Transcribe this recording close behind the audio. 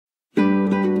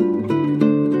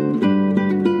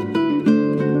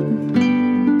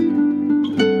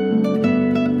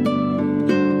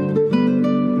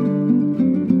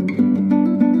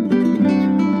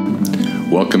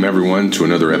Welcome, everyone, to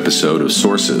another episode of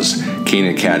Sources, Cana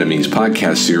Academy's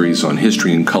podcast series on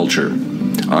history and culture.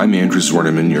 I'm Andrew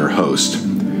Zwerneman, your host.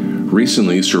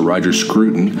 Recently, Sir Roger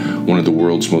Scruton, one of the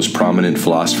world's most prominent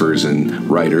philosophers and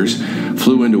writers,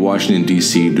 flew into Washington,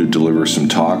 D.C. to deliver some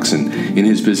talks, and in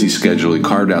his busy schedule, he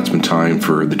carved out some time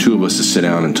for the two of us to sit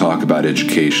down and talk about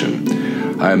education.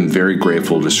 I'm very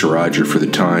grateful to Sir Roger for the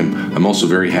time. I'm also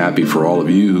very happy for all of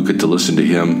you who get to listen to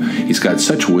him. He's got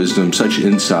such wisdom, such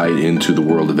insight into the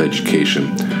world of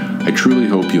education. I truly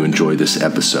hope you enjoy this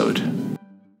episode.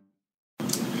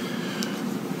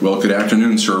 Well, good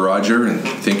afternoon, Sir Roger, and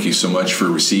thank you so much for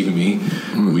receiving me.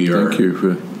 Thank you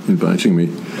for inviting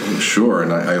me. Sure,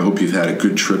 and I hope you've had a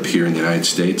good trip here in the United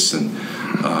States. And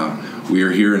we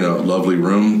are here in a lovely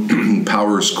room,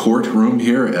 Powers Court room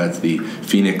here at the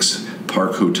Phoenix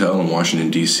Park Hotel in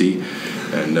Washington, D.C.,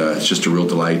 and it's just a real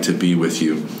delight to be with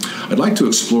you. I'd like to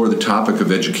explore the topic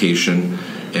of education,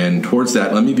 and towards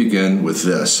that, let me begin with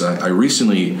this. I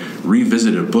recently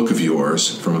revisited a book of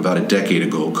yours from about a decade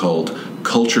ago called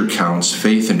Culture Counts,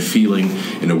 Faith and Feeling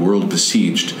in a World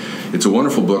Besieged. It's a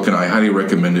wonderful book, and I highly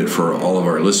recommend it for all of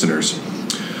our listeners.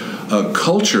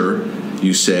 Culture,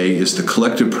 you say, is the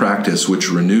collective practice which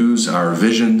renews our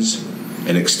visions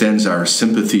and extends our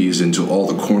sympathies into all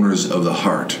the corners of the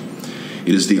heart.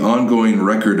 It is the ongoing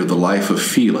record of the life of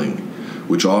feeling,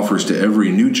 which offers to every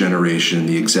new generation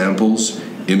the examples,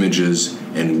 images,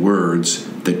 and words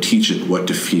that teach it what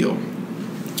to feel.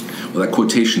 Well, that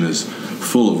quotation is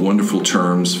full of wonderful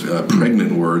terms,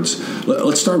 pregnant words.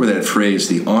 Let's start with that phrase,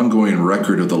 the ongoing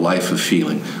record of the life of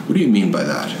feeling. What do you mean by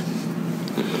that?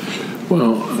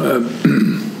 Well,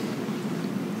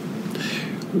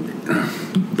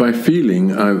 by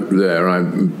feeling, I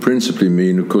principally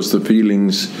mean, of course, the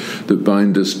feelings that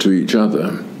bind us to each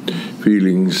other.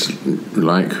 Feelings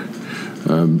like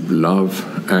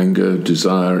love, anger,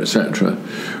 desire, etc.,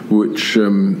 which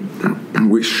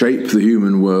shape the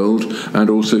human world and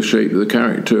also shape the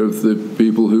character of the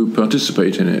people who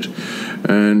participate in it.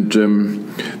 And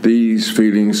these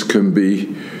feelings can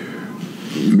be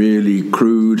merely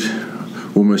crude,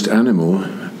 almost animal,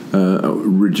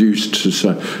 reduced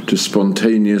to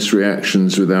spontaneous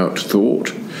reactions without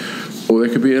thought, or they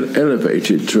could be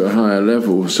elevated to a higher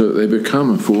level so that they become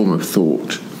a form of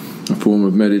thought, a form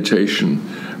of meditation.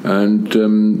 And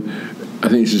I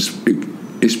think this is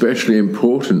especially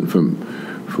important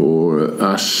for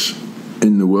us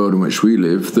in the world in which we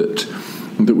live, that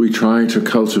we try to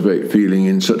cultivate feeling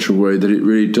in such a way that it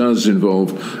really does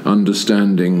involve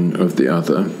understanding of the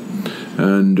other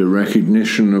and a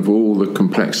recognition of all the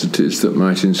complexities that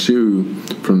might ensue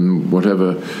from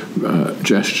whatever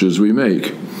gestures we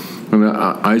make. And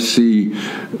I see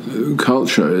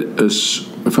culture as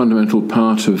a fundamental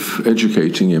part of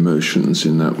educating emotions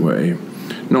in that way.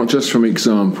 Not just from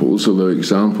examples, although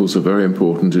examples are very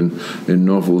important in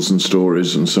novels and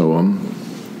stories and so on,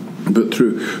 but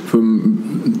through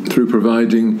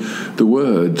providing the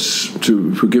words,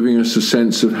 for giving us a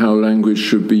sense of how language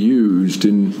should be used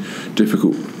in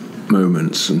difficult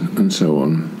moments and so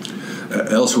on.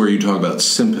 Elsewhere you talk about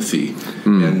sympathy,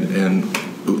 and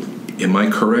am I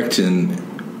correct in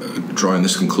drawing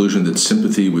this conclusion that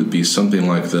sympathy would be something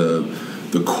like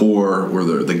the core or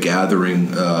the gathering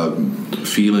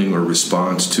feeling or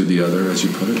response to the other, as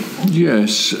you put it?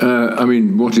 Yes. I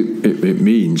mean, what it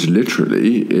means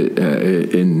literally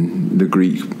in the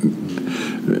Greek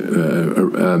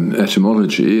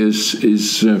etymology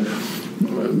is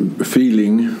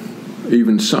feeling,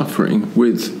 even suffering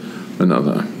with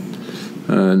another.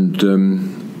 And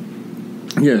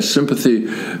yes, sympathy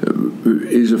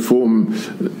is a form,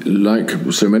 like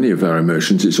so many of our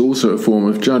emotions, it's also a form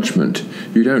of judgment.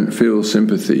 You don't feel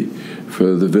sympathy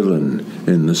for the villain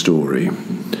in the story.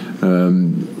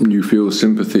 You feel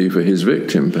sympathy for his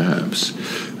victim, perhaps.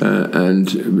 And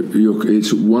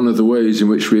it's one of the ways in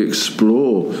which we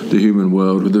explore the human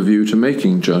world with a view to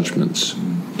making judgments.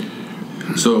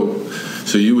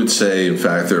 So you would say, in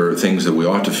fact, there are things that we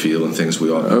ought to feel and things we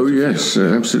ought not to feel. Oh, yes,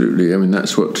 absolutely. I mean,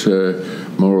 that's what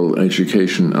moral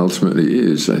education ultimately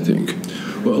is, I think.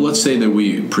 Well, let's say that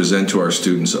we present to our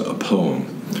students a poem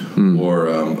or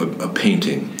a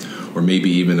painting, or maybe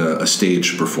even a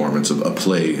stage performance, a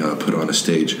play put on a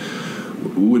stage.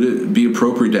 Would it be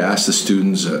appropriate to ask the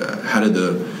students, how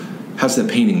does that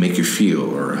painting make you feel,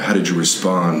 or how did you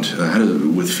respond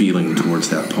with feeling towards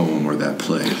that poem or that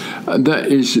play? That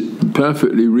is a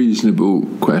perfectly reasonable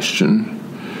question,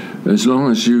 as long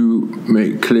as you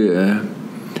make clear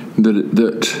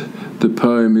that the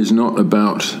poem is not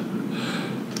about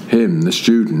him, the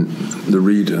student, the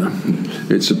reader.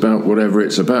 It's about whatever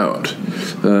it's about.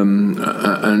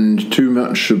 And too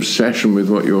much obsession with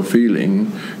what you're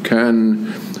feeling can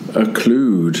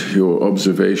occlude your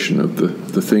observation of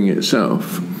the thing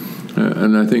itself.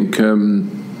 And I think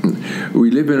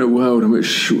we live in a world in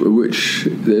which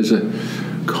there's a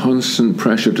constant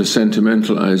pressure to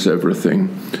sentimentalize everything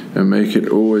and make it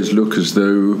always look as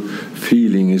though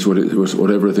feeling is what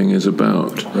everything is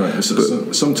about. Right.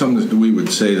 So sometimes we would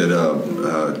say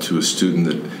that to a student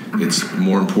that it's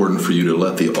more important for you to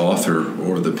let the author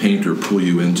or the painter pull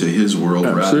you into his world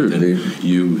Absolutely. rather than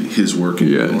you, his work, and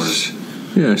yours.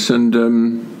 Yes, and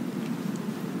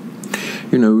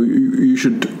you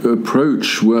should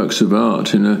approach works of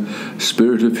art in a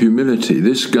spirit of humility.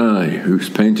 This guy who's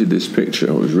painted this picture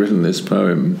or has written this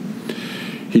poem,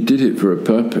 he did it for a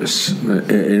purpose,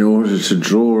 in order to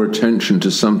draw attention to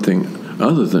something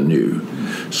other than you,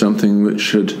 something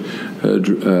which had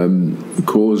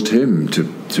caused him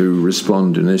to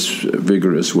respond in this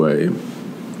vigorous way.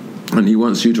 And he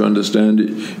wants you to understand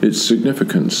its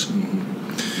significance.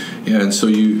 Yeah, and so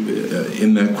you,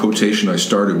 in that quotation I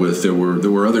started with, there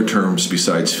were other terms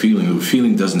besides feeling.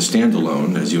 Feeling doesn't stand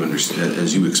alone, as you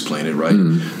explain it, right?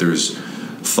 There's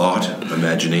thought,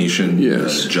 imagination,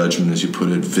 yes. Judgment, as you put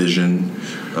it, vision,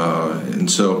 and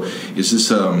so is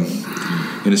this,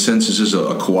 in a sense, is this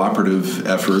a cooperative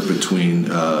effort between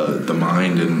the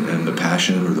mind and the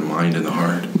passion, or the mind and the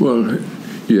heart? Well,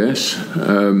 yes,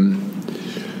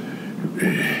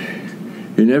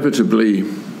 inevitably.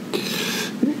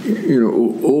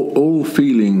 All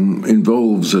feeling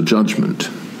involves a judgment.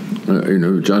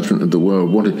 Judgment of the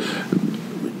world. What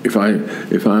if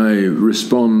I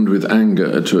respond with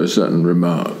anger to a certain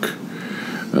remark?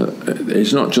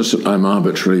 It's not just that I'm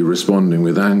arbitrarily responding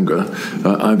with anger.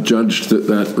 I've judged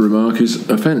that remark is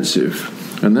offensive,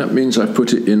 and that means I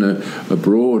put it in a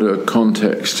broader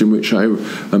context in which I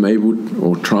am able,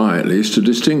 or try at least, to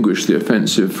distinguish the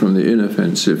offensive from the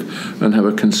inoffensive and have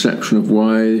a conception of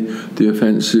why the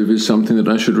offensive is something that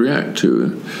I should react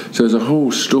to. So there's a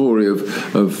whole story of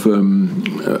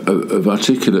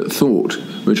articulate thought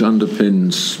which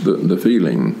underpins the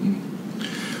feeling.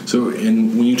 So,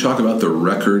 when you talk about the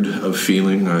record of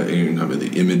feeling, the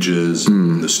images,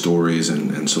 and the stories,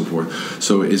 and so forth.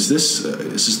 So, is this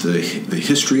the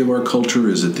history of our culture?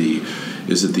 Is it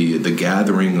the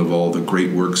gathering of all the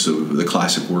great works of the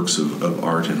classic works of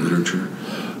art and literature?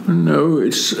 No,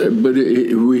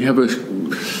 we have a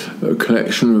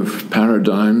collection of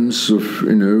paradigms of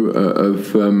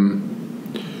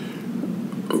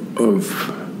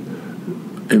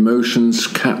emotions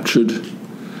captured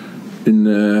in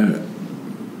their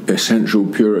essential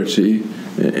purity,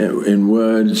 in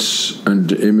words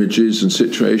and images and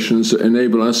situations that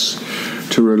enable us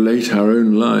to relate our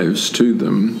own lives to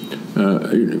them.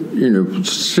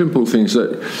 Simple things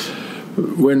that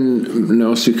when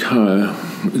Nausicaa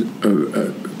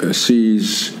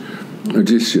sees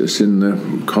Odysseus in the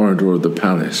corridor of the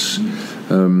palace,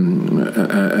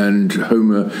 and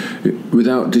Homer,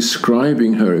 without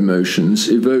describing her emotions,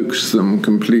 evokes them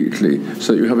completely.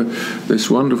 So you have this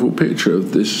wonderful picture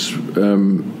of this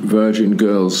virgin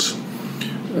girl's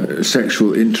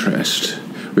sexual interest,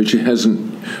 which hasn't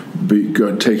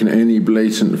taken any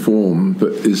blatant form,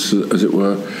 but is, as it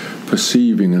were,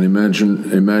 perceiving an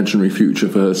imaginary future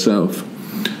for herself,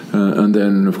 and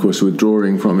then, of course,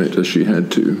 withdrawing from it as she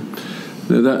had to.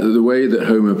 The way that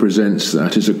Homer presents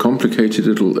that is a complicated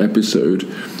little episode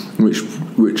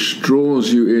which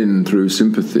draws you in through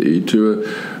sympathy to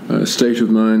a state of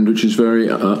mind which is very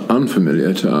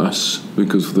unfamiliar to us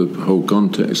because of the whole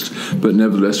context, but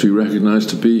nevertheless we recognize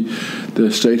to be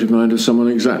the state of mind of someone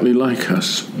exactly like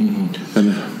us. Mm-hmm.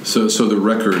 And so the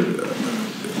record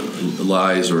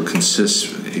lies or consists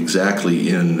exactly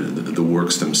in the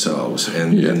works themselves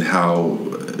and how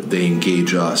they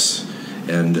engage us,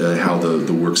 and how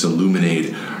the works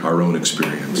illuminate our own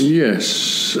experience.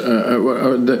 Yes,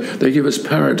 they give us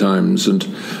paradigms, and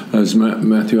as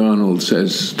Matthew Arnold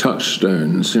says,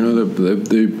 touchstones.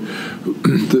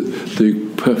 The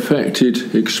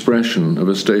perfected expression of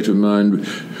a state of mind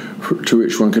to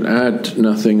which one can add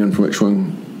nothing and from which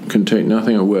one can take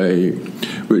nothing away,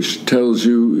 which tells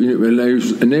you,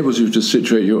 enables you to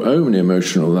situate your own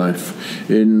emotional life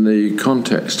in the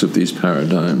context of these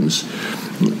paradigms.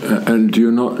 And do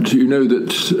you know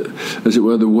that, as it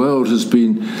were, the world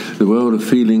of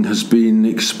feeling has been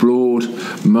explored,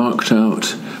 marked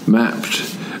out, mapped,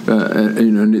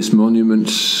 and its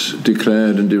monuments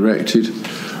declared and erected,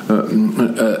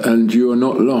 and you are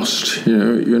not lost.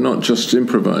 You're not just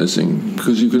improvising,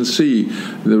 because you can see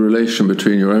the relation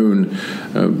between your own,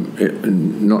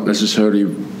 not necessarily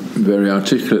very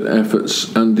articulate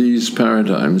efforts, and these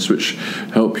paradigms which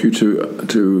help you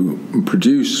to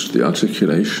produce the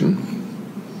articulation.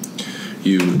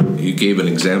 You gave an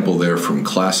example there from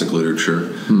classic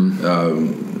literature,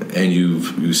 and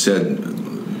you said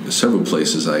several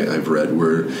places I've read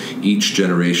where each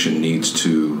generation needs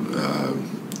to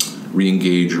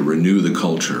re-engage or renew the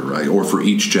culture, right? Or for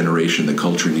each generation, the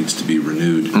culture needs to be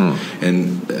renewed.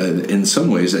 And in some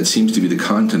ways, that seems to be the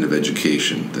content of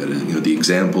education. That the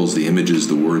examples, the images,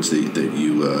 the words that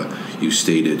you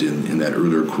stated in that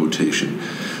earlier quotation.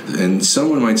 And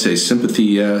someone might say sympathy,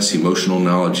 yes, emotional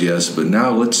knowledge, yes, but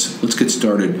now let's get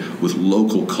started with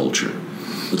local culture.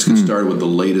 Let's get started with the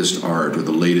latest art or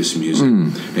the latest music.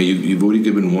 Now, you've already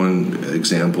given one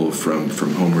example from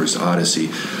Homer's Odyssey,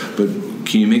 but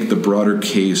can you make the broader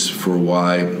case for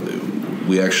why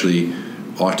we actually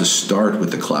ought to start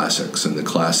with the classics, and the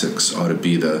classics ought to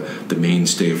be the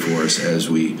mainstay for us as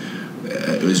we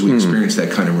experience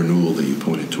that kind of renewal that you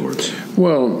pointed towards?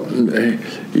 Well,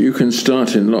 you can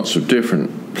start in lots of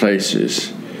different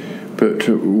places, but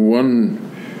one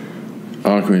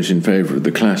argument in favor of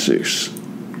the classics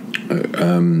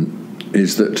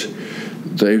is that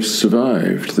they've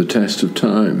survived the test of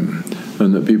time,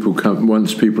 and that people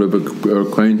once people are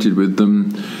acquainted with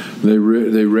them, they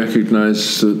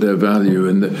recognize their value,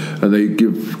 and they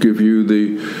give you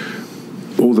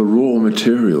all the raw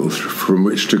materials from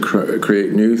which to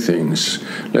create new things.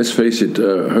 Let's face it,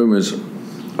 Homer's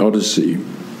Odyssey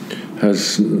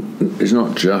is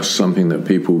not just something that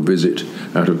people visit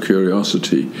out of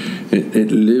curiosity. It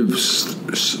lives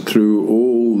through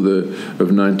all of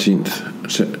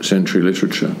 19th century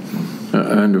literature,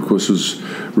 and of course was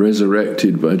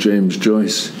resurrected by James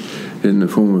Joyce in the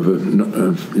form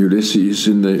of Ulysses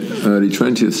in the early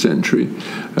 20th century,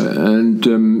 and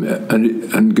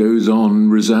goes on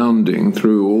resounding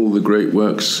through all the great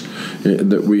works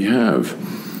that we have.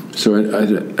 So,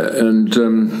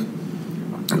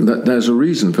 there's a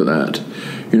reason for that.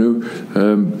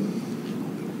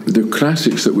 The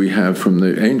classics that we have from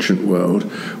the ancient world,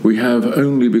 we have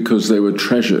only because they were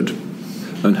treasured,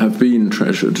 and have been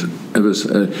treasured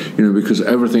because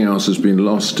everything else has been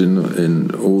lost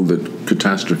in all the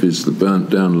catastrophes, the burnt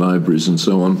down libraries and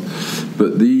so on.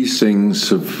 But these things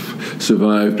have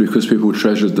survived because people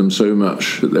treasured them so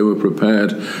much that they were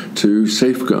prepared to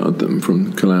safeguard them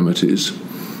from calamities.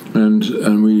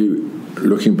 And we,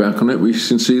 looking back on it, we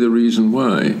can see the reason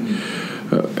why.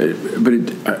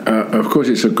 Of course,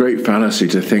 it's a great fallacy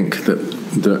to think that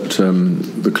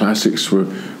the classics were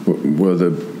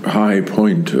the high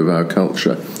point of our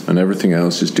culture and everything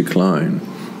else is decline.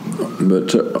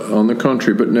 But on the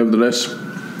contrary, but nevertheless,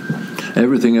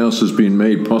 everything else has been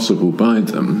made possible by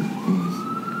them.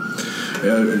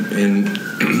 And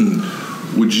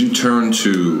would you turn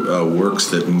to works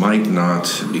that might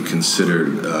not be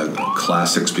considered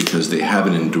classics because they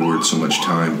haven't endured so much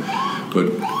time, but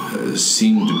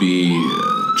seem to be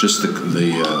just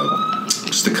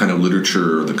the kind of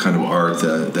literature or the kind of art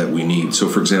that we need? So,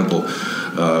 for example,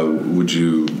 would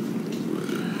you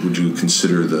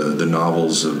consider the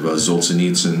novels of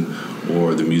Solzhenitsyn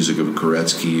or the music of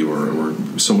Koretsky or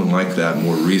someone like that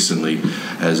more recently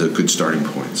as a good starting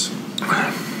points?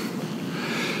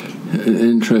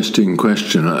 Interesting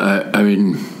question. I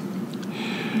mean,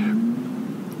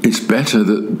 it's better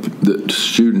that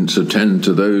students attend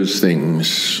to those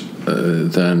things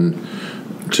than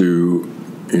to,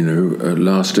 a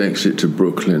last exit to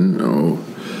Brooklyn or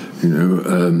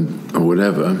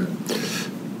whatever.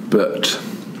 But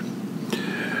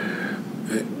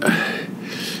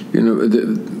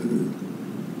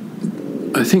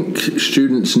I think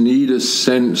students need a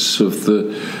sense of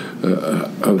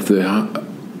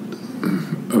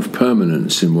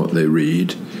permanence in what they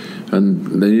read,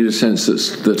 and they need a sense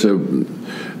that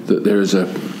there is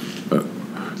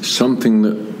something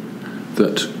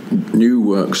that new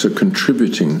works are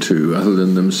contributing to other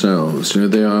than themselves.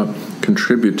 They are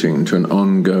contributing to an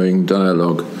ongoing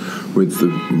dialogue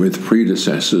with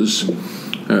predecessors.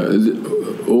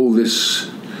 All this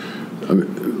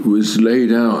was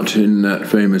laid out in that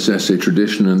famous essay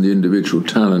Tradition and the Individual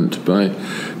Talent by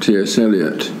T.S.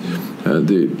 Eliot.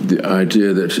 The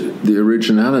idea that the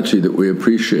originality that we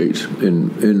appreciate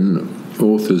in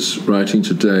authors writing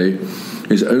today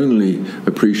is only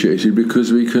appreciated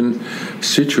because we can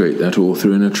situate that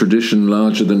author in a tradition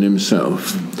larger than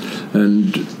himself.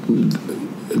 And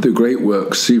the great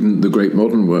works, even the great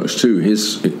modern works too,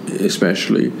 his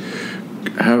especially,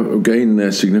 have gained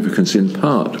their significance in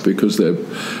part because they're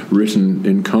written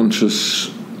in conscious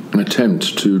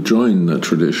attempt to join the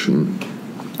tradition.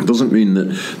 It doesn't mean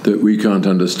that we can't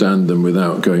understand them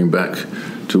without going back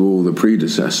to all the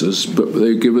predecessors, but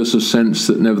they give us a sense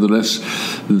that nevertheless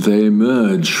they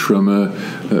emerge from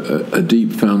a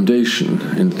deep foundation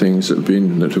in things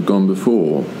that have gone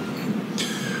before.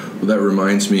 Well, that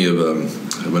reminds me of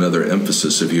another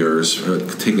emphasis of yours,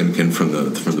 taken again from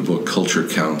the book Culture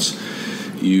Counts.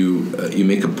 You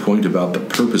make a point about the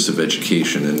purpose of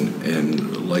education,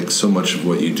 and like so much of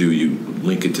what you do, you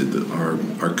link it to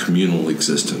our communal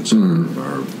existence,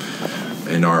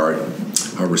 and our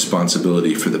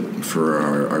responsibility for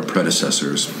our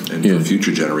predecessors and for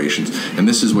future generations. And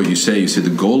this is what you say. You say the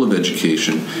goal of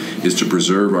education is to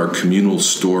preserve our communal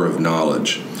store of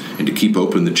knowledge and to keep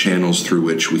open the channels through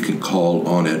which we can call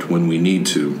on it when we need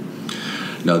to.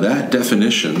 Now that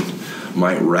definition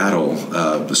might rattle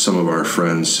some of our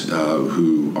friends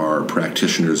who are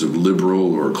practitioners of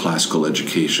liberal or classical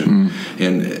education,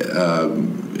 and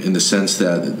in the sense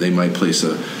that they might place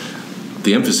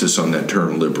the emphasis on that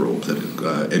term liberal,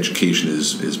 that education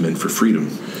is meant for freedom.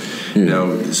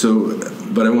 Now,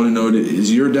 but I want to note,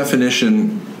 is your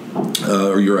definition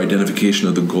or your identification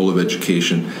of the goal of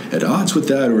education at odds with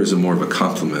that, or is it more of a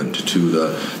complement to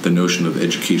the notion of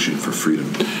education for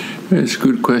freedom? It's a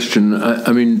good question.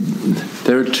 I mean,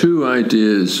 there are two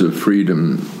ideas of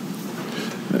freedom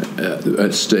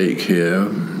at stake here.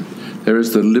 There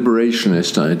is the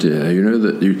liberationist idea,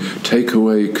 that you take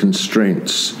away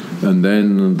constraints and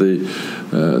then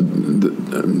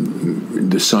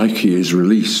the psyche is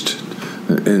released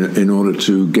in order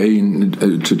to gain,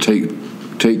 to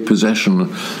take possession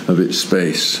of its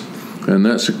space. And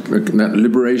that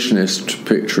liberationist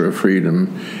picture of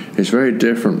freedom is very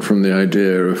different from the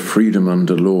idea of freedom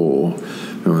under law,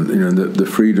 the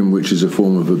freedom which is a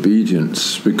form of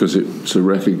obedience because it's a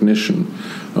recognition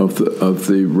of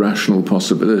the rational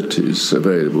possibilities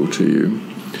available to you.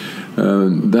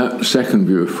 That second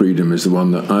view of freedom is the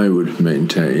one that I would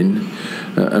maintain,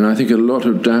 and I think a lot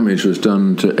of damage was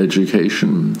done to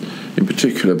education, in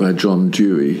particular by John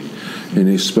Dewey, in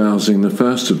espousing the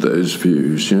first of those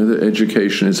views, that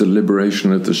education is a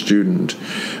liberation of the student.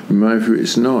 In my view,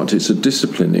 it's not. It's a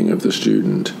disciplining of the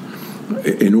student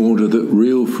in order that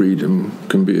real freedom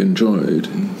can be enjoyed.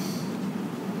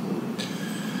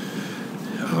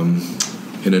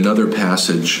 In another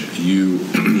passage, you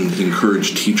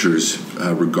encourage teachers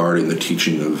regarding the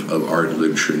teaching of art and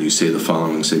literature, and you say the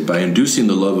following, by inducing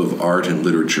the love of art and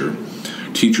literature,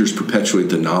 teachers perpetuate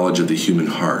the knowledge of the human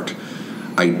heart.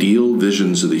 Ideal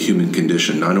visions of the human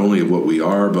condition, not only of what we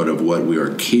are, but of what we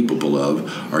are capable of,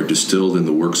 are distilled in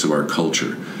the works of our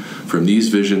culture. From these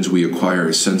visions, we acquire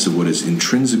a sense of what is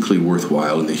intrinsically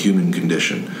worthwhile in the human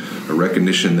condition, a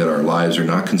recognition that our lives are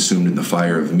not consumed in the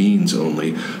fire of means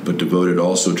only, but devoted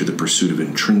also to the pursuit of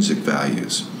intrinsic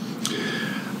values.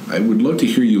 I would love to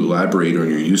hear you elaborate on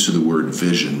your use of the word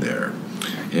vision there.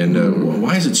 And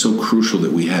why is it so crucial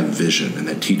that we have vision and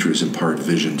that teachers impart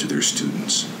vision to their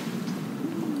students?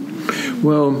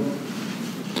 Well,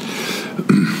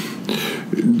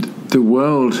 the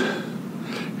world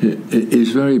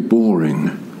is very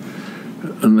boring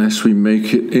unless we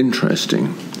make it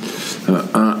interesting.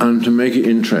 And to make it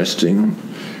interesting,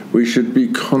 we should be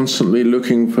constantly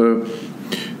looking for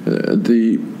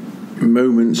the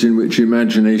moments in which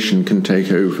imagination can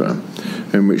take over,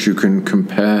 in which you can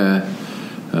compare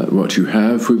what you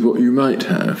have with what you might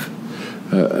have,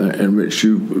 in which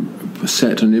you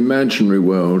set an imaginary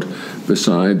world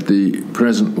beside the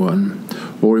present one,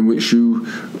 or in which you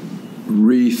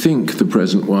rethink the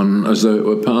present one as though it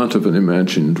were part of an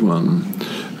imagined one.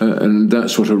 And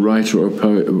that's what a writer or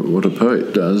what a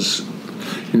poet does,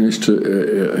 is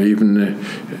to, even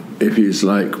if he's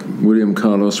like William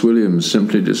Carlos Williams,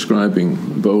 simply describing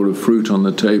a bowl of fruit on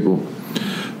the table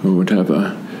or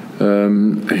whatever,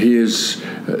 he is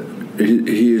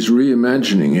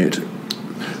reimagining it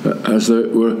as though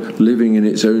it were living in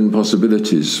its own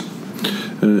possibilities.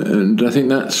 And I think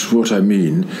that's what I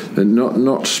mean, and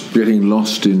not getting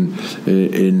lost in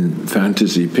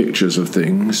fantasy pictures of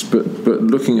things, but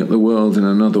looking at the world in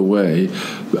another way,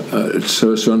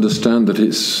 so as to understand that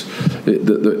it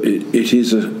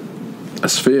is a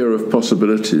sphere of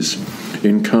possibilities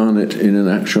incarnate in an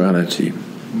actuality.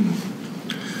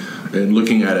 And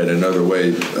looking at it another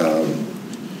way,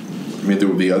 there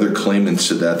would be other claimants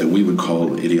to that we would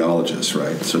call ideologists,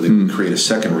 right? So they would create a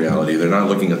second reality. They're not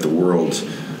looking at the world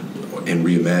and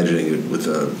reimagining it with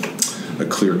a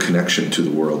clear connection to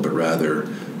the world, but rather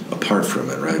apart from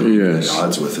it, right? Yes. At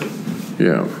odds with it.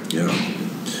 Yeah.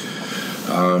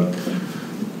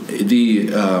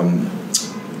 The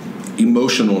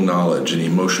emotional knowledge and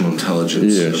emotional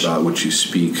intelligence about which you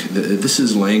speak, this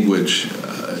is language,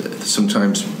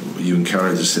 sometimes you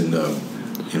encounter this in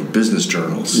business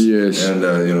journals, yes, and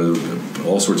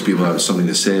all sorts of people have something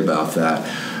to say about that.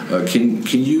 Can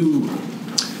you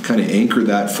kind of anchor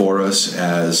that for us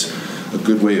as a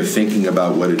good way of thinking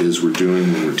about what it is we're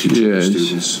doing when we're teaching the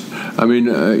students? I mean,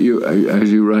 as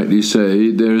you rightly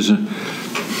say, there's an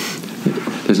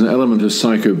element of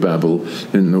psychobabble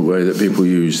in the way that people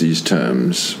use these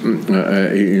terms.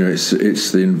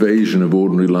 It's the invasion of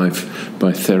ordinary life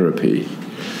by therapy,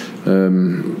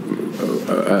 and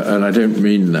I don't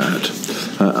mean that.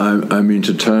 I mean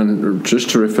to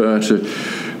refer to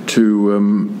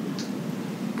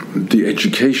the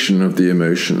education of the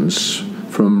emotions,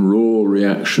 from raw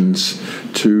reactions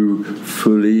to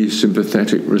fully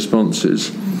sympathetic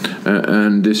responses.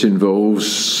 And this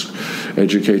involves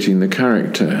educating the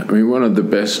character. I mean, one of the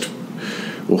best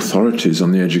authorities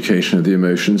on the education of the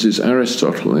emotions is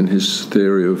Aristotle in his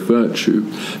theory of virtue.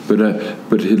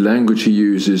 But his language he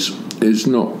uses is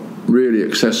not really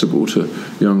accessible to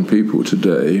young people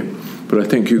today. But I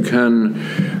think you can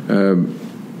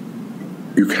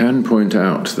point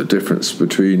out the difference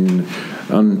between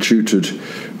untutored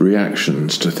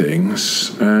reactions to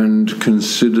things and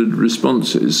considered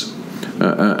responses,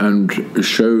 and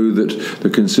show that the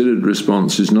considered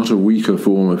response is not a weaker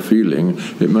form of feeling.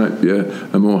 It might be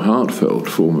a more heartfelt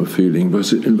form of feeling,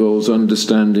 but it involves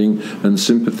understanding and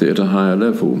sympathy at a higher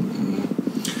level.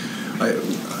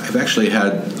 I've actually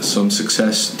had some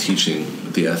success teaching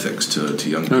the ethics to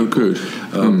young people. Oh, good.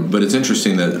 But it's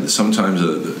interesting that sometimes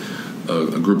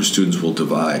a group of students will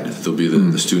divide. There'll be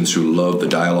the students who love the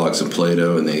dialogues of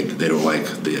Plato, and they don't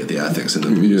like the ethics, and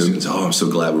the students, I'm so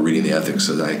glad we're reading the ethics,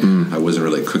 because I wasn't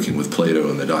really cooking with Plato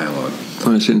in the dialogue.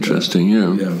 Oh, that's interesting,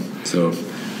 yeah. So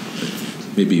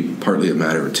maybe partly a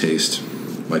matter of taste.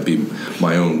 Might be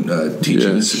my own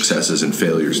teaching successes and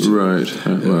failures too. Right.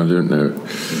 Well, I don't know.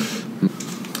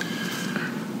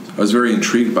 I was very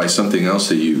intrigued by something else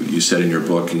that you said in your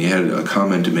book, and you had a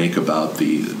comment to make about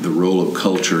the role of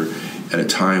culture at a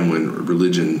time when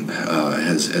religion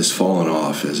has fallen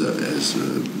off as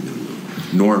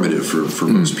normative for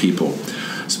most people.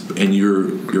 And you're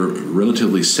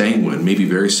relatively sanguine, maybe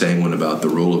very sanguine, about the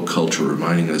role of culture,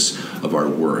 reminding us of our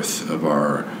worth, of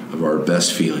our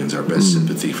best feelings, our best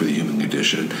sympathy for the human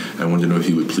condition. I wanted to know if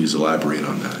you would please elaborate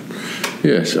on that.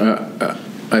 Yes,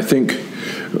 I think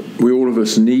we all of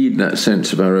us need that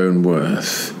sense of our own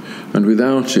worth, and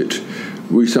without it,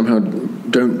 we somehow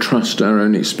don't trust our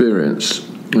own experience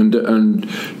and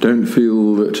don't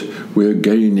feel that we're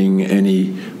gaining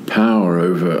any power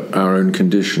over our own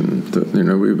condition.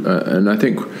 And I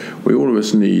think all of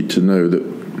us need to know that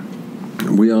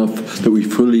we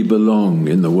fully belong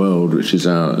in the world which is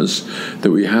ours,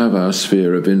 that we have our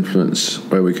sphere of influence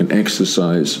where we can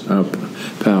exercise our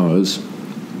powers.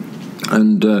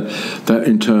 And that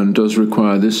in turn does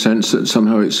require this sense that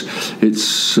somehow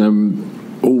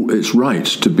it's right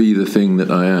to be the thing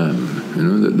that I am.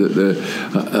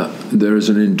 That there is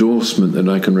an endorsement that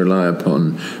I can rely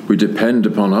upon. We depend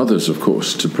upon others, of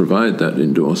course, to provide that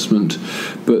endorsement.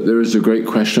 But there is a great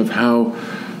question of how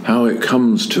it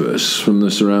comes to us from the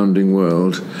surrounding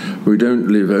world. We don't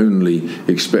live only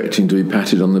expecting to be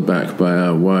patted on the back by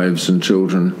our wives and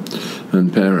children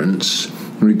and parents.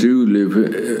 We do live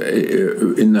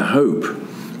in the hope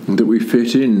that we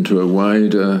fit into a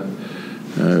wider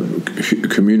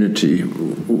community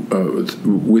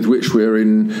with which we're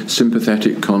in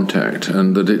sympathetic contact,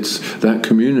 and that it's that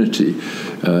community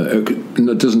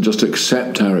that doesn't just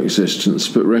accept our existence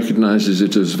but recognizes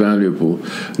it as valuable.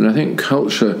 And I think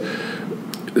culture,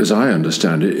 as I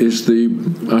understand it, is the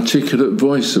articulate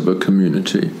voice of a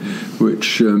community,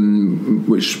 which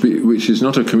is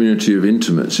not a community of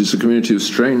intimates. It's a community of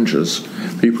strangers,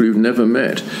 people you've never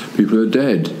met, people who are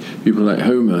dead, people like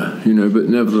Homer, but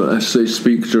nevertheless they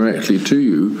speak directly to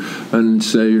you and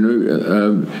say,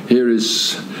 here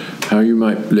is how you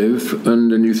might live,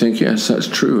 and then you think, yes, that's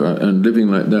true, and living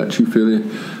like that, you feel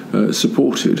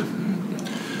supported.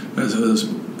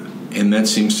 And that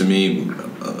seems to me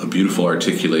a beautiful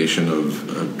articulation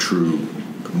of true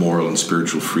moral and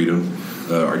spiritual freedom,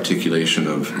 articulation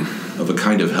of a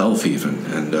kind of health even,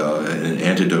 and an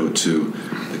antidote to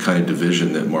the kind of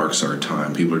division that marks our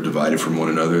time. People are divided from one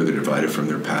another, they're divided from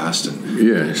their past. And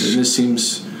it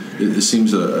seems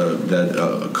that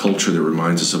a culture that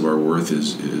reminds us of our worth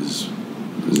is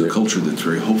a culture that's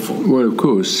very hopeful. Well, of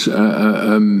course.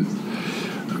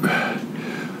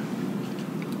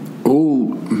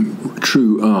 All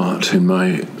true art, in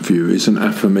my view, is an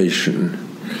affirmation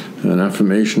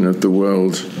of the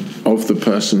world, of the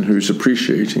person who's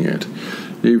appreciating it,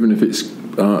 even if it's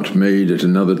art made at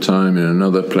another time, in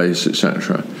another place,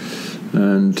 etc.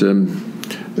 And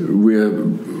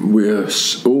we're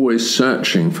always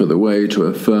searching for the way to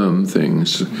affirm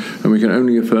things, and we can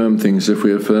only affirm things if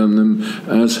we affirm them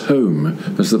as home,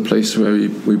 as the place where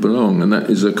we belong, and that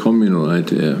is a communal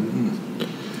idea.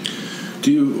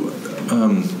 Do you,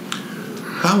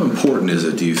 how important is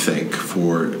it, do you think,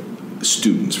 for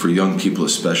students, for young people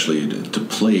especially, to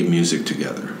play music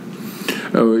together?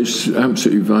 Oh, it's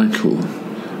absolutely vital.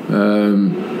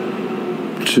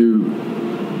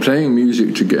 Playing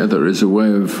music together is a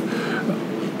way of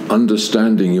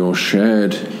understanding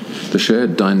the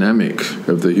shared dynamic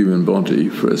of the human body,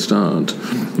 for a start,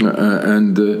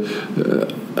 and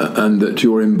that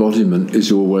your embodiment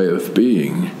is your way of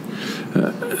being.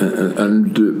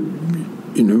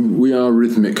 We are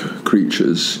rhythmic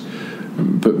creatures,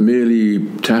 but merely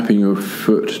tapping your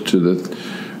foot to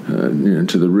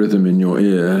the rhythm in your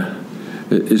ear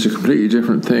is a completely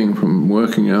different thing from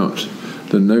working out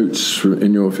the notes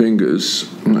in your fingers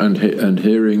and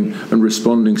hearing and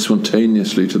responding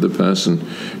spontaneously to the person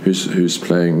who's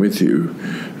playing with you,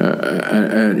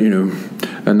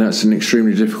 and that's an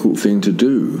extremely difficult thing to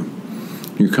do.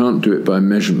 You can't do it by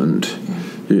measurement,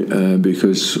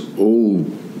 because all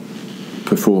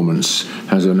performance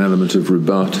has an element of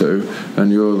rubato,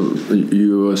 and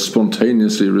you are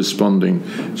spontaneously responding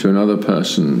to another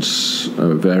person's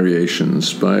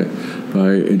variations by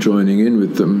joining in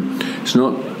with them. It's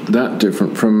not that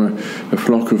different from a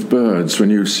flock of birds. When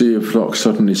you see a flock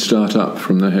suddenly start up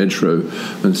from the hedgerow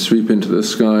and sweep into the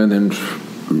sky and then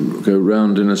go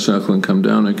round in a circle and come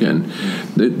down again.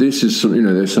 This is,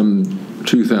 there's some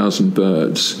 2,000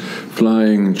 birds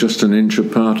flying just an inch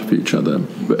apart of each other,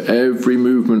 but every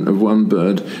movement of one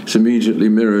bird is immediately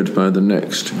mirrored by the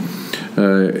next.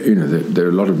 There are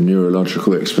a lot of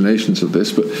neurological explanations of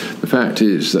this, but the fact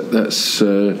is that that's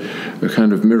a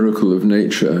kind of miracle of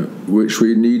nature which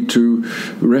we need to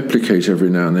replicate every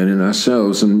now and then in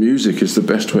ourselves, and music is the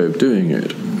best way of doing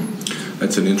it.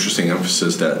 That's an interesting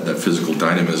emphasis, that physical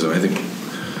dynamism. I think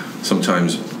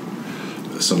sometimes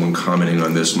someone commenting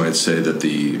on this might say that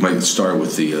might start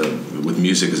with with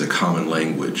music as a common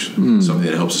language, something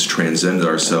that helps us transcend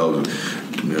ourselves.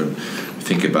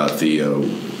 Think about the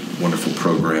wonderful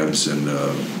programs in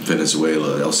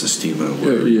Venezuela, El Sistema,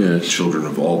 where children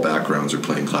of all backgrounds are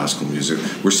playing classical music.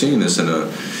 We're seeing this in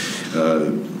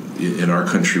our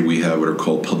country. We have what are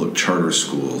called public charter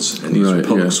schools, and these are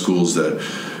public schools that,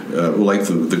 like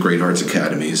the Great Arts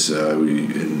Academies,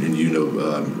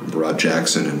 Rod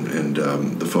Jackson and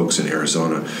the folks in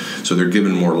Arizona. So they're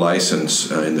given more license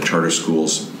in the charter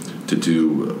schools to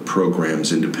do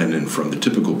programs independent from the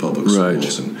typical public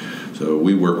schools. And so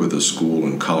we work with a school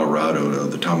in Colorado,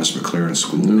 the Thomas McLaren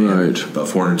School. About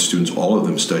 400 students. All of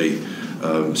them study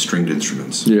stringed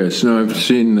instruments. Yes, no, I've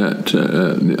seen that,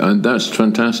 and that's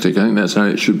fantastic. I think that's how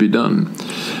it should be done.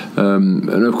 And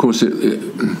of course, it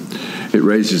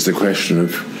raises the question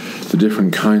of the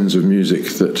different kinds of music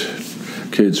that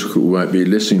kids might be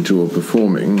listening to or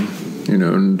performing,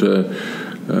 and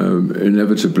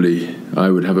inevitably I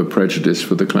would have a prejudice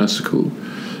for the classical,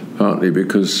 partly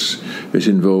because it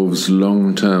involves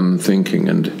long-term thinking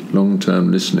and long-term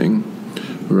listening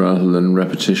rather than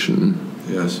repetition.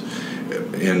 Yes.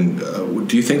 And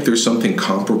do you think there's something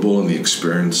comparable in the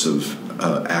experience of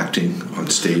acting on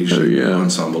stage, an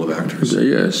ensemble of actors?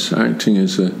 Yes, acting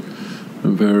is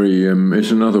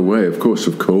is another way, of course,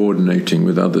 of coordinating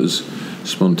with others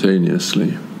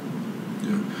spontaneously.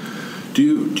 Yeah.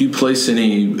 Do you place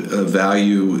any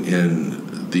value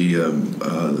in the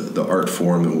art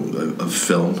form of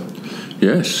film?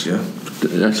 Yes. Yeah.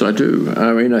 Yes, I do.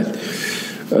 I mean,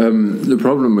 the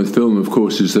problem with film, of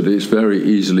course, is that it's very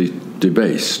easily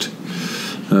debased,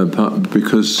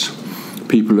 because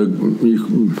people's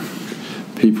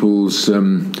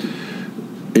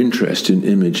interest in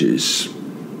images,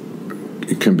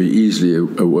 it can be easily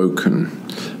awoken,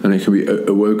 and it can be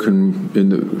awoken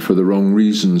for the wrong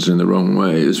reasons in the wrong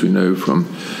way, as we know from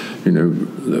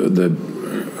the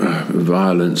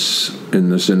violence in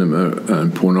the cinema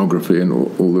and pornography and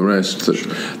all the rest,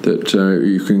 that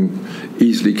you can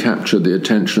easily capture the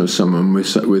attention of someone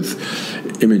with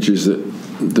images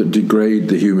that degrade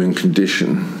the human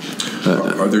condition.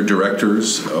 Are there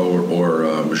directors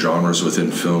or genres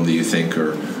within film that you think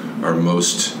are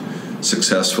most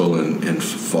successful in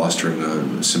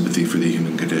fostering sympathy for the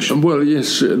human condition? Well,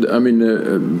 yes. I mean,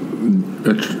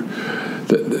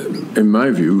 in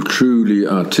my view, truly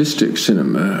artistic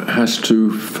cinema has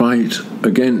to fight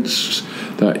against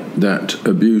that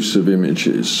abuse of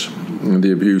images, and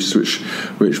the abuse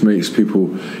which makes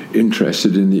people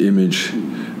interested in the image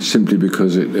simply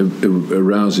because it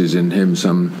arouses in him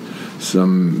some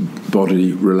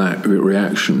bodily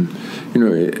reaction.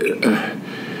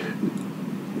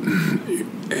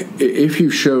 if you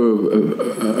show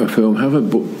a film, have a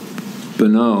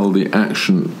banal the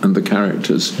action and the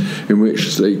characters in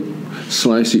which they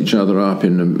slice each other up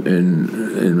in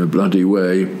a bloody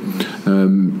way,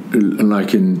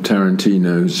 like in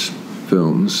Tarantino's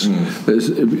films. There's,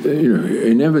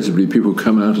 inevitably people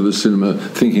come out of the cinema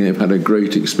thinking they've had a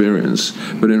great experience,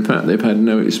 but in fact they've had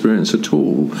no experience at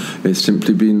all. It's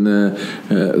simply been their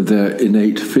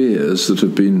innate fears that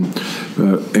have been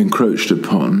encroached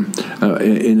upon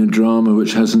in a drama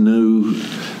which has no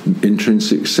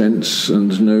intrinsic sense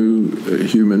and no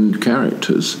human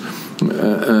characters.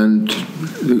 And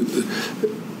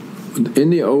in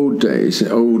the old days,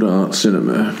 in old art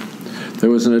cinema, there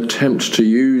was an attempt to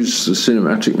use the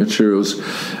cinematic materials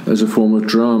as a form of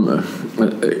drama,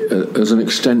 as an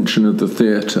extension of the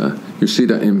theatre. You see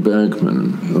that in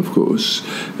Bergman, of course,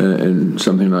 in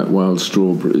something like Wild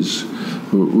Strawberries,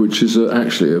 which is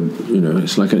actually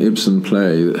it's like an Ibsen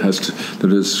play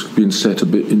that has been set a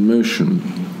bit in motion.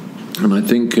 And I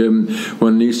think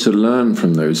one needs to learn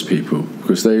from those people,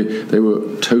 because they were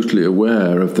totally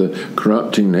aware of the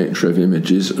corrupting nature of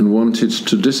images and wanted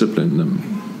to discipline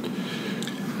them.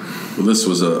 Well, this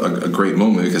was a great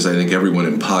moment, because I think everyone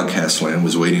in podcast land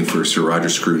was waiting for Sir Roger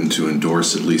Scruton to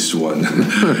endorse at least one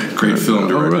great film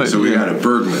director. Right, so we got a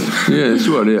Bergman. Yes,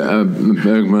 well,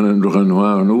 Bergman and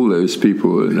Renoir and all those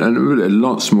people, and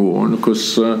lots more. And of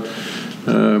course,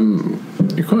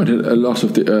 quite a lot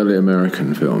of the early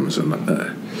American films are like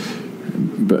that.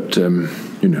 But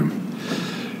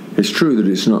it's true that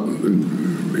it's not.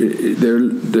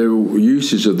 There are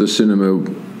uses of the cinema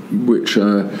which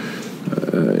are.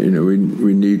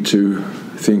 We need to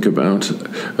think about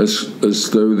as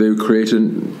though they create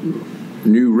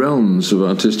new realms of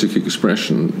artistic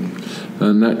expression,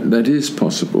 and that is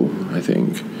possible, I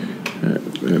think.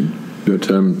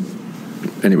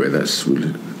 Anyway, that's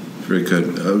really very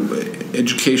good.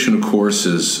 Education, of course,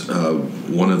 is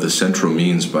one of the central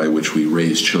means by which we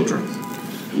raise children.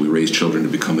 We raise children to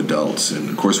become adults. And,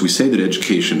 of course, we say that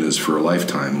education is for a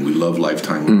lifetime. We love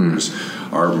lifetime learners.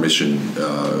 Our mission,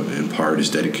 in part, is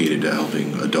dedicated to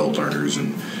helping adult learners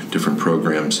in different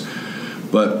programs.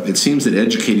 But it seems that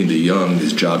educating the young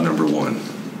is job number one.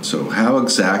 So how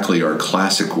exactly are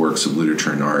classic works of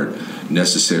literature and art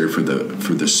necessary for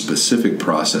the specific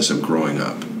process of growing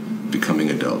up, becoming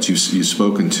adults? You've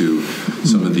spoken to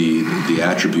some of the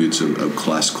attributes of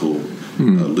classical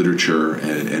literature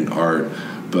and art.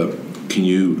 But can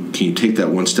you take that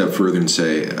one step further and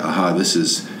say, aha, this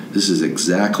is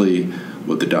exactly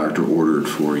what the doctor ordered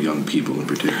for young people in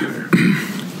particular,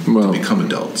 to become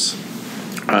adults?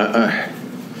 I'm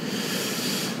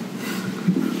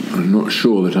not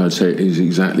sure that I'd say it is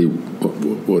exactly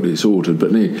what is ordered,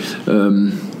 but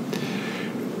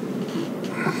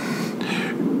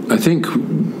I think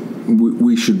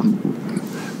we should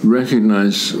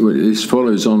recognize, this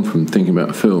follows on from thinking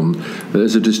about film,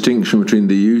 there's a distinction between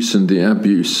the use and the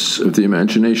abuse of the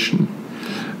imagination.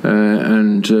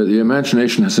 And the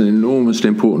imagination has an enormously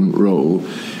important role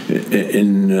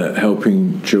in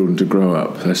helping children to grow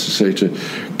up. That's to say, to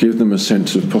give them a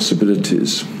sense of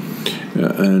possibilities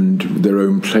and their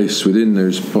own place within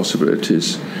those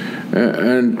possibilities.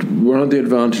 And one of the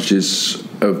advantages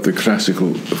of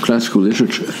classical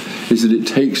literature is that it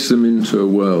takes them into a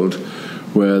world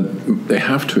where they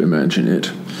have to imagine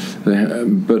it,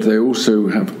 but they also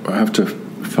have to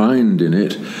find in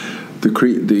it the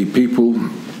people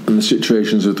and the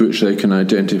situations with which they can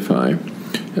identify.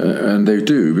 And they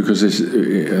do, because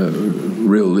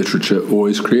real literature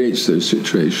always creates those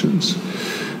situations.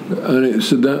 And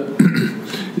so that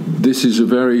this is a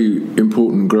very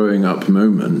important growing up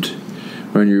moment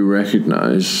when you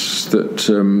recognize that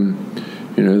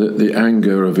that the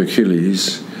anger of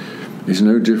Achilles is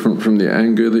no different from the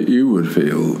anger that you would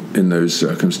feel in those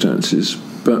circumstances,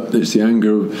 but it's the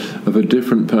anger of a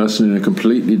different person in a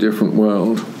completely different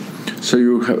world. So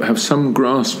you have some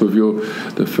grasp of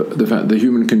the fact the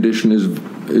human condition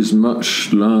is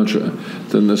much larger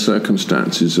than the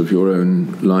circumstances of your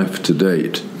own life to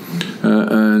date,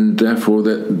 and therefore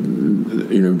that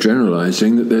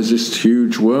generalizing that there's this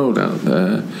huge world out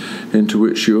there into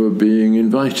which you are being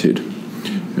invited.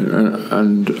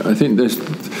 And I think there's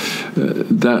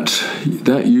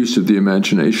that use of the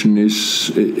imagination is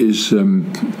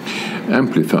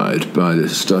amplified by the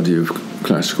study of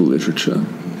classical literature,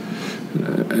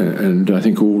 and I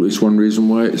think it's one reason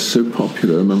why it's so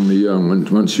popular among the young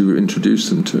once you introduce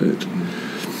them to it.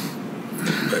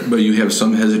 But you have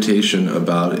some hesitation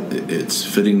about its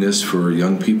fittingness for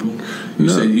young people? You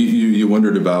said you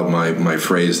wondered about my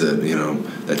phrase that,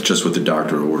 that's just what the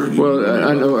doctor ordered.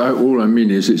 All I mean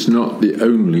is it's not the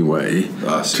only way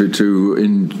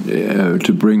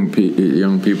to bring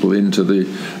young people into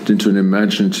an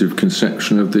imaginative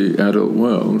conception of the adult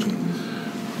world.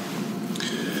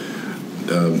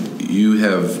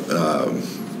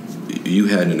 You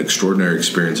had an extraordinary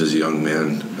experience as a young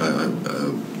man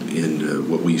in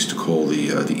what we used to call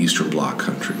the Eastern Bloc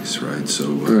countries, right?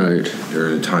 So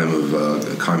they're in a time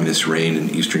of communist reign in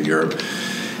Eastern Europe.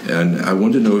 And I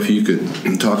wanted to know if you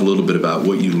could talk a little bit about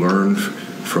what you learned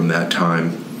from that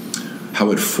time,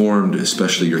 how it formed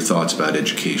especially your thoughts about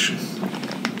education.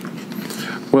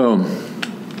 Well,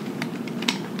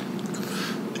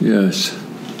 yes.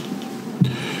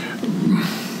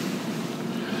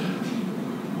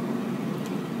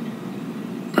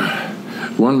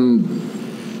 One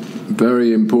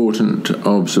very important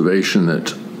observation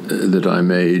that I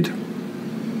made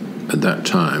at that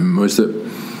time was that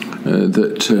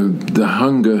the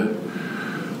hunger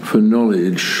for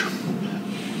knowledge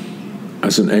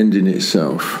as an end in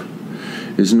itself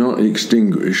is not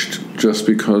extinguished just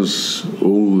because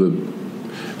all the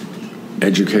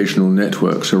educational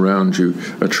networks around you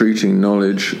are treating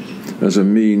knowledge as a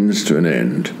means to an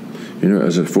end,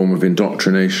 as a form of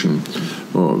indoctrination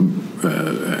or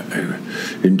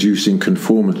inducing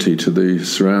conformity to the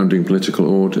surrounding political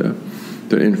order.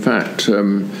 That in fact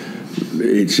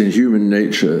it's in human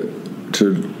nature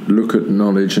to look at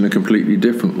knowledge in a completely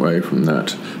different way from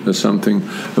that, as something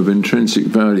of intrinsic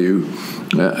value,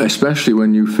 especially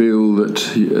when you feel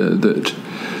that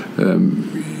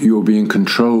you're being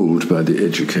controlled by the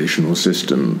educational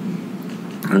system.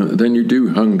 Then you do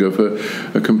hunger for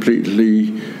a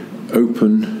completely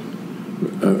open,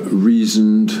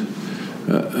 reasoned,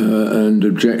 and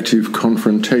objective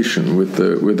confrontation with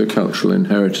the cultural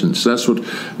inheritance. That's what,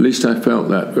 at least I felt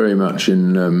that very much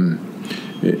in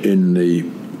the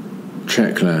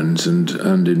Czech lands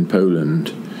and in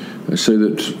Poland, so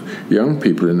that young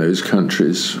people in those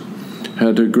countries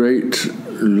had a great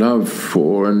love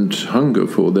for and hunger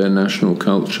for their national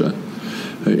culture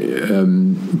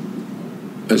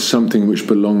as something which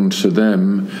belonged to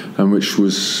them and which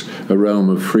was a realm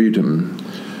of freedom,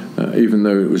 even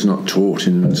though it was not taught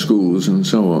in schools and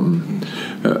so on.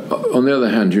 On the other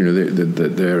hand,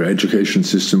 their education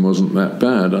system wasn't that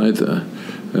bad either.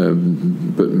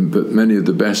 But many of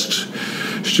the best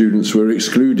students were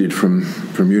excluded from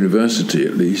university,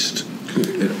 at least.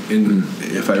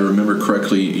 If I remember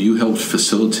correctly, you helped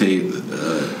facilitate,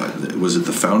 was it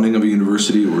the founding of a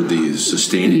university or the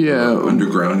sustaining of an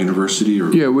underground university?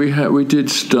 Or? Yeah, we did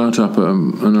start up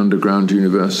an underground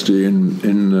university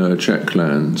in Czech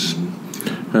lands,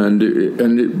 and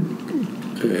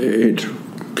it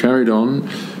carried on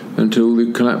until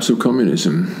the collapse of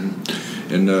communism.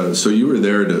 And so you were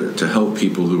there to help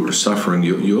people who were suffering.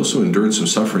 You also endured some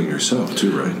suffering yourself,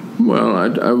 too, right? Well,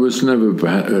 I was never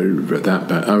that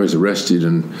bad. I was arrested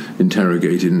and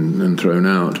interrogated and thrown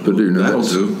out. But that'll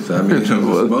do. I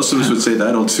mean, most of us would say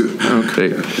that'll do.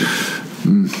 Okay.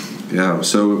 Yeah.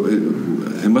 So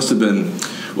it must have been.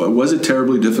 Well, was it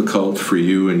terribly difficult for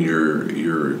you and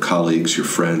your colleagues, your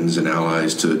friends and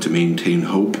allies to maintain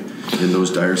hope in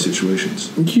those dire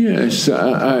situations? Yes,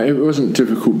 it wasn't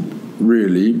difficult.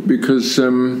 Really, because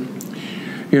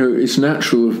it's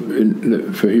natural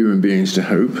for human beings to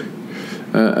hope,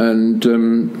 and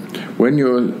when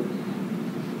you're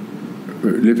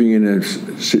living in a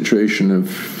situation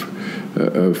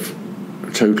of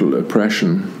total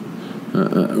oppression,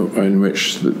 in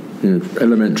which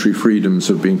elementary freedoms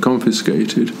have been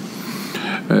confiscated,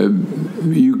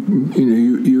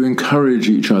 you encourage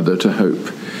each other to hope.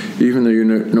 Even though you're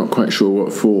not quite sure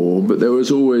what for, but there was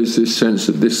always this sense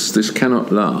that this cannot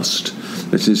last.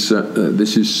 This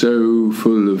is so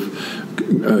full of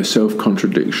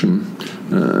self-contradiction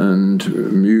and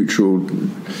mutual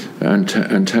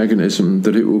antagonism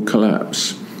that it will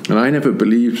collapse. And I never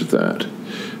believed that.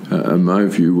 My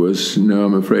view was, no,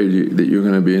 I'm afraid that you're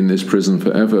going to be in this prison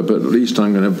forever, but at least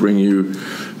I'm going to bring you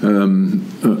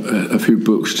a few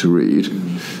books to read.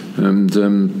 And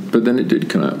but then it did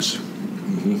collapse.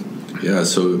 Yeah,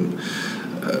 so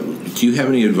do you have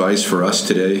any advice for us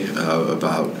today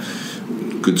about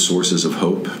good sources of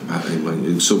hope?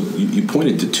 So you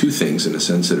pointed to two things in a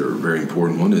sense that are very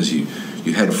important. One is you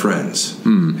had friends,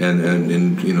 and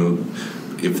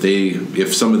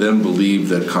if some of them believed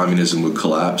that communism would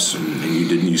collapse and you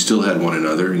didn't, you still had one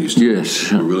another, and you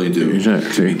still were willing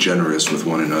to be generous with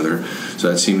one another. So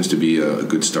that seems to be a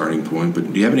good starting point.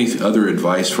 But do you have any other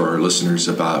advice for our listeners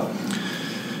about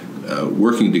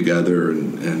working together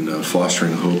and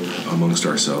fostering hope amongst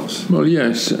ourselves. Well,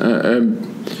 yes.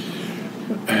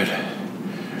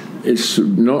 It's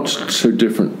not so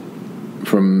different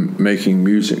from making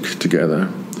music together,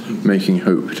 making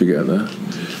hope together.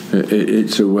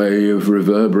 It's a way of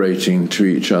reverberating to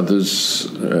each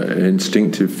other's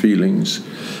instinctive feelings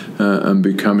and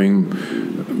becoming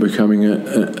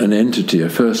an entity, a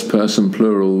first-person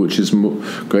plural, which is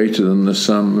greater than the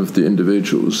sum of the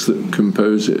individuals that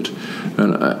compose it.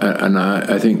 And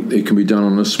I think it can be done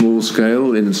on a small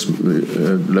scale in a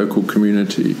local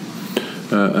community,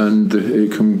 and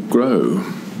it can grow.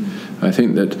 I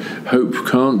think that hope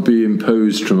can't be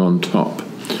imposed from on top.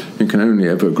 It can only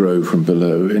ever grow from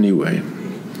below anyway,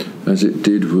 as it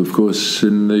did, of course,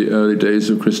 in the early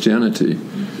days of Christianity.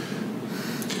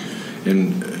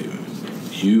 And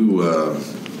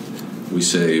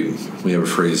we have a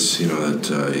phrase, that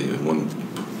when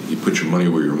you put your money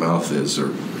where your mouth is,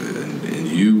 and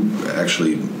you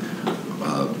actually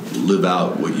live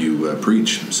out what you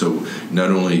preach. So not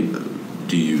only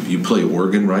do you play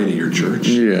organ, right, at your church,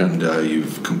 and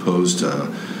you've composed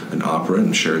an opera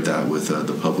and shared that with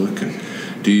the public. And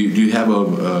do you have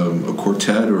a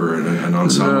quartet or an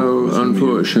ensemble? No,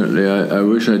 unfortunately, I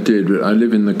wish I did, but I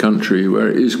live in the country where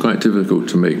it is quite difficult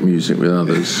to make music with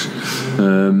others,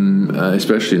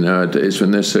 especially nowadays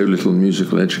when there's so little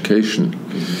musical education.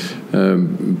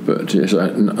 But yes,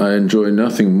 I enjoy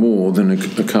nothing more than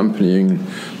accompanying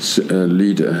a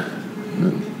leader.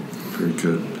 Very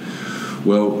good.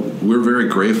 Well, we're very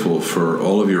grateful for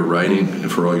all of your writing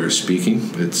and for all your speaking.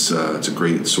 It's a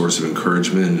great source of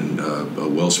encouragement and a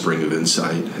wellspring of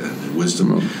insight and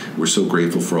wisdom. We're so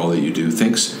grateful for all that you do.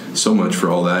 Thanks so much for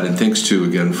all that, and thanks too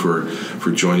again for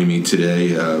joining me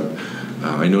today.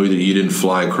 I know that you didn't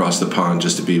fly across the pond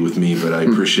just to be with me, but I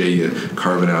appreciate you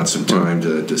carving out some time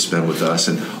to spend with us.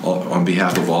 And on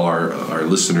behalf of all our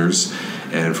listeners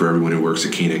and for everyone who works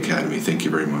at Cana Academy, thank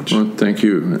you very much. Well, thank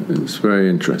you. It's very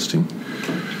interesting.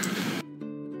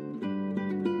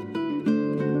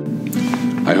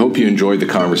 I hope you enjoyed the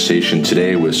conversation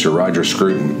today with Sir Roger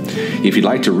Scruton. If you'd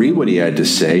like to read what he had to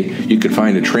say, you can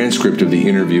find a transcript of the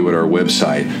interview at our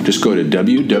website. Just go to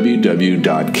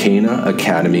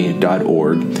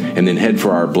www.canaacademy.org and then head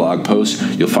for our blog post.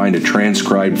 You'll find a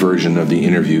transcribed version of the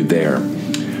interview there.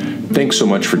 Thanks so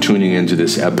much for tuning into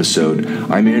this episode.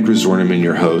 I'm Andrew Zorneman,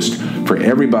 your host. For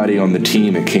everybody on the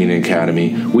team at Cana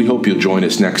Academy, we hope you'll join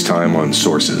us next time on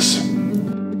Sources.